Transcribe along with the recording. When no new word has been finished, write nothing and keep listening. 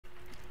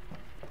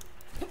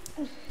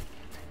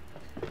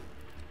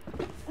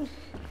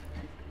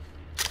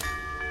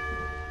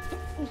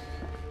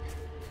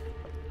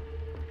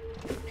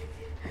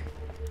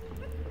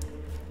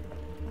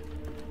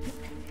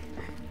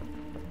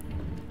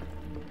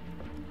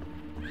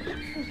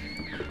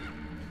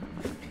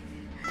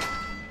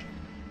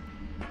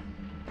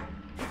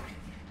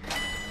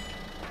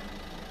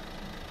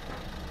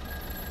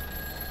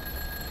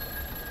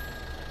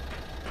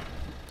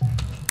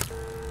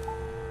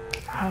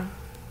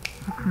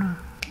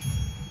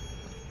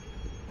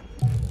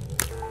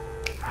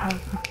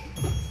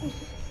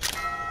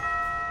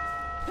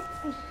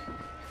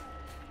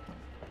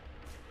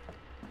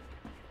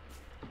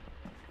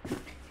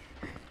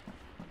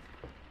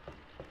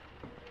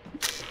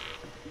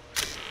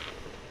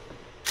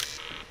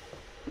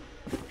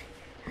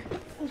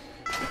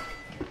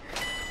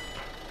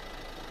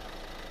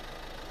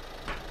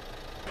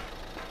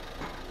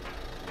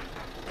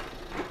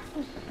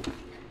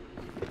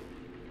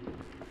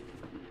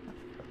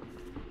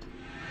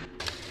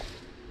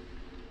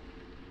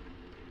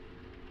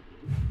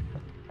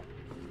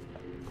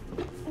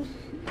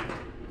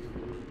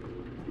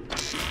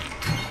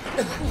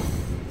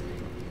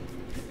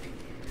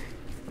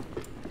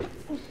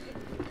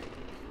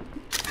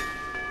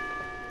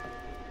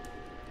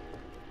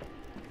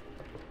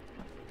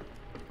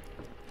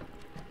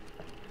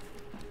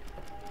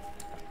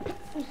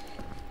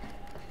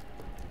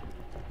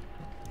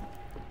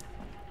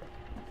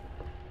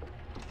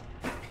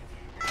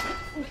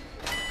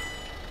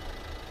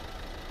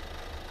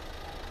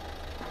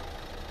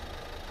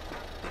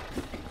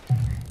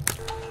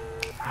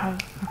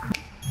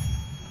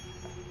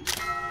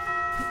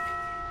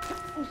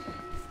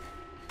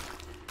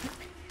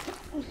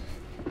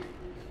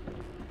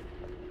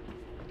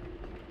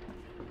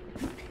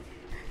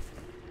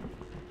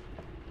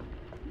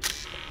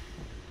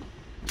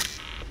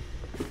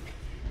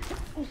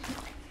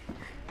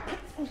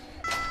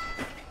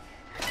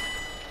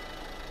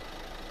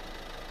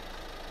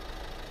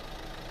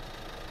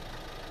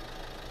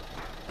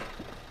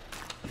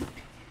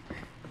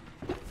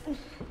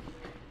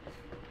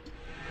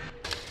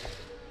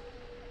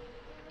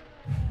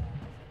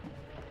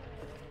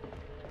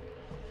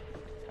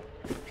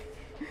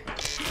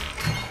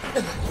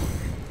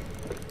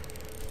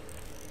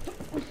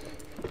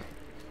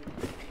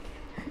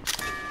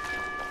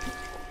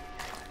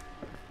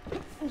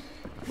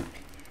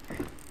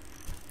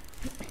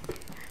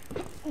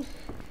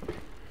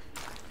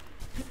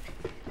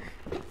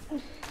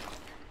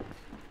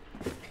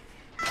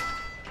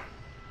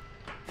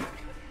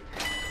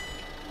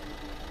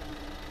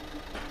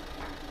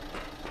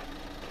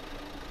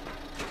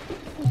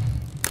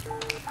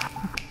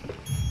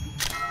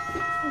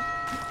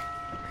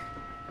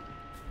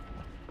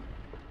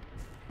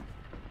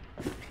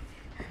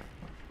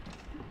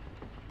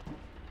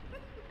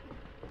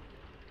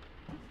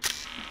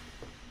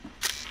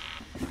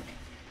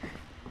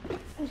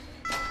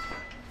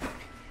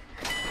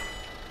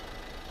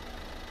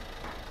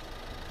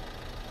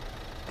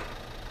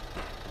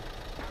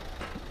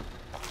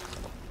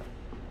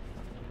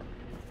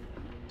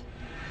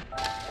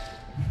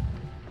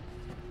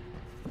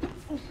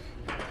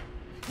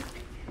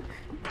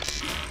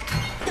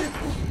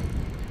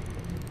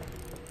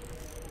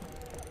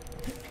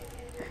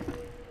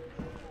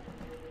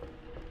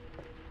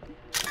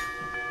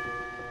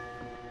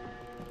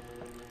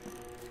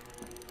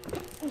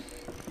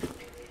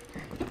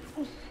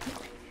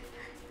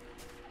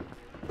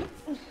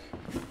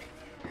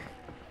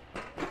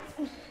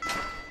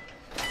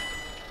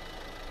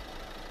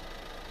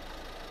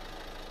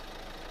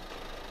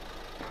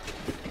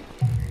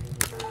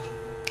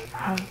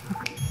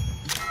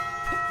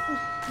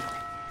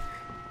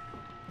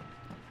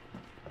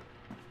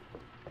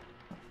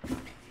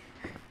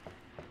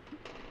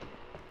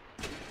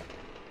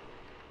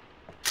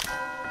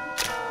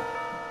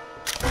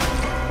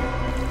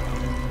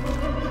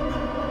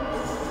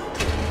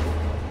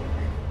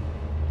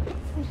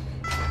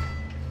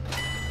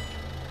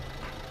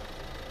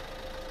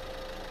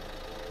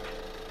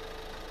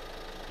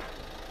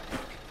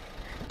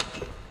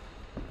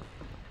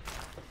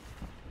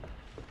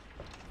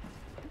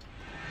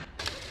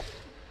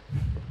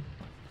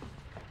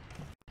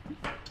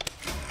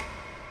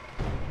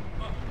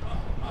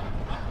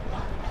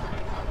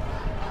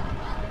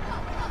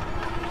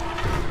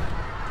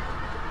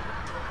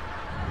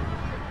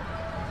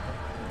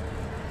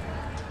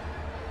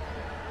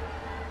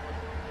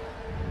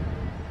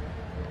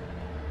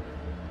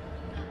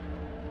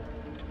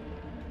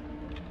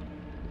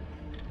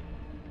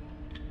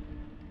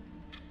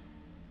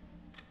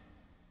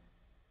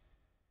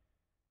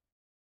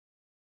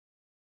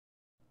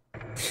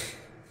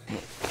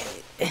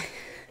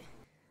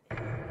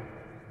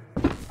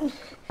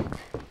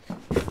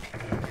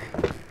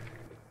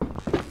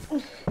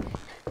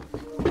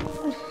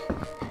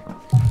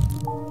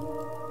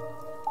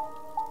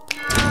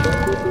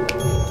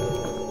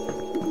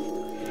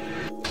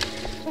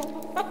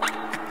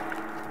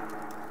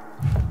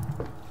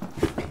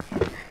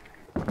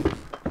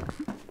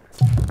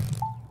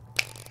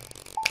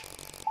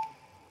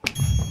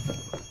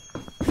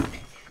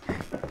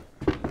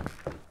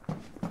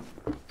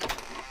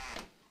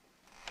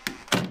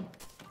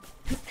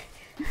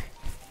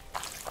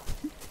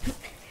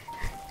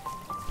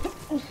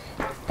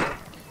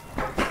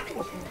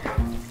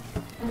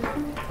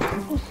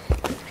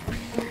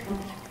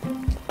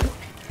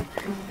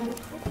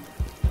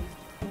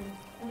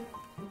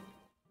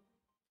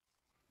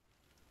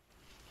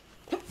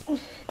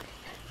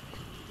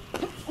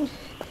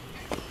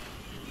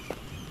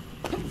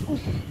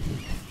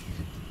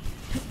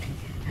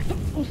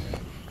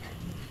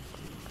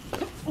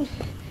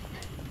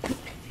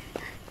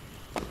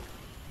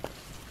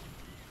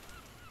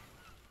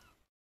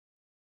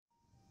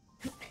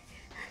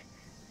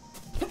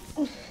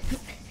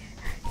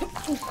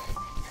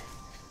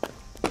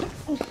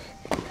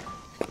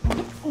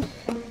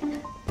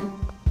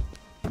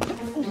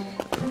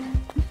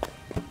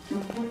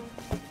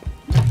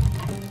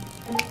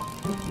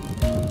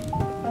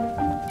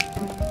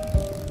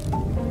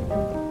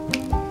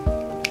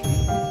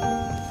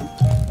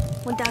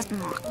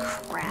Oh,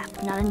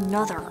 crap. Not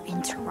another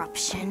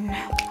interruption.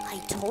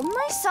 I told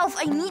myself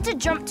I need to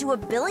jump to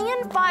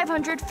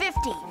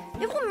 1,550,000,000.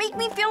 It will make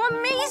me feel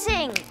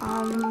amazing.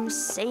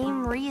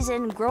 Same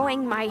reason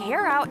growing my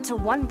hair out to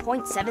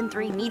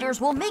 1.73 meters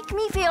will make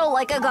me feel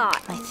like a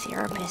god. My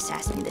therapist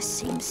asked me the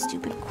same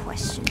stupid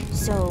question.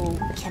 So,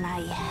 can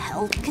I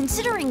help?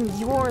 Considering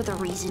you're the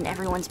reason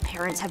everyone's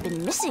parents have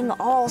been missing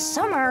all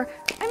summer,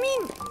 I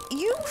mean,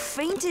 you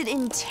fainted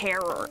in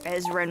terror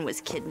as Ren was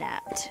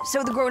kidnapped.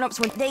 So the grown-ups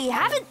went, they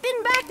haven't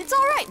been back. It's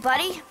all right,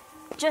 buddy.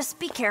 Just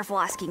be careful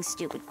asking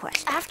stupid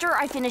questions. After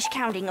I finish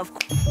counting, of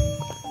course.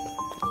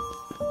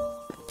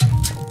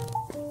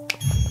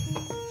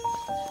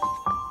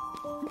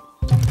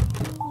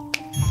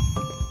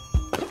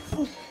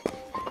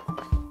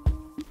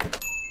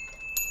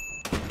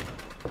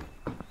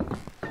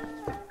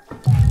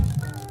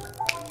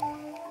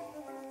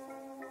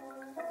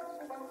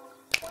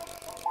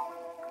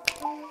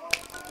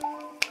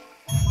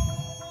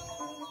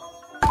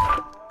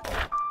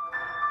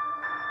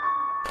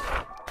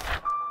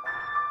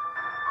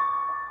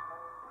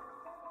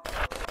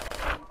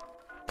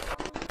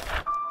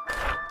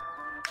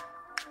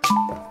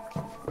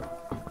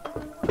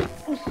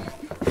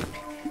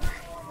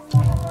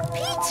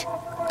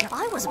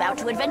 About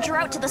to adventure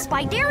out to the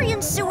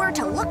Spiderian sewer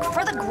to look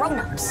for the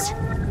grown-ups.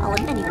 Well,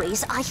 in many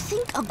ways, I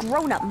think a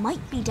grown-up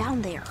might be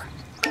down there.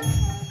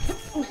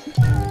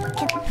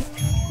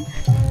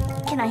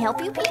 Can I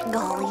help you, Pete?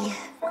 Golly,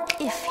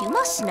 if you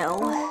must know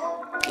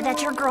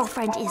that your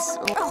girlfriend is...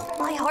 Oh,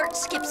 my heart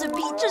skips a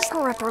beat. Just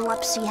her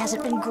epilepsy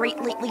hasn't been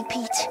great lately,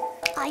 Pete.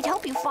 I'd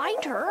help you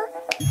find her.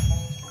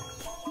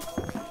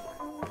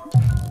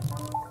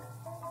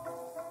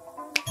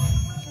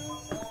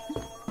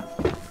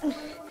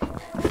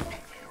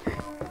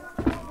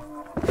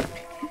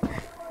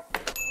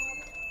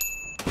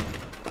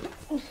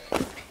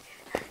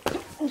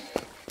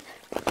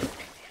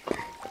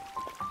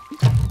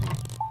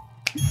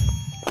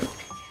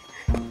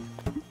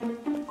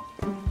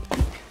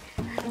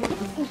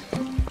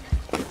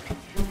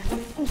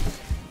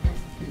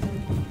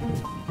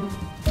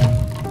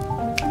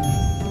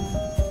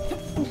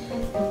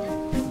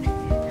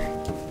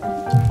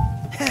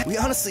 We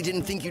honestly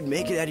didn't think you'd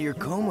make it out of your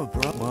coma,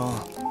 bro.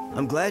 Well,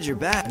 I'm glad you're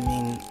back. I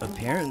mean,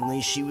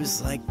 apparently she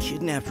was, like,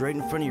 kidnapped right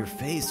in front of your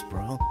face,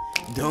 bro.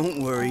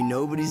 Don't worry,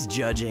 nobody's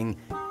judging.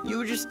 You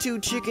were just too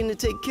chicken to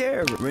take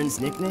care of her. Ren's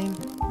nickname?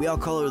 We all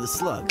call her the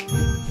Slug.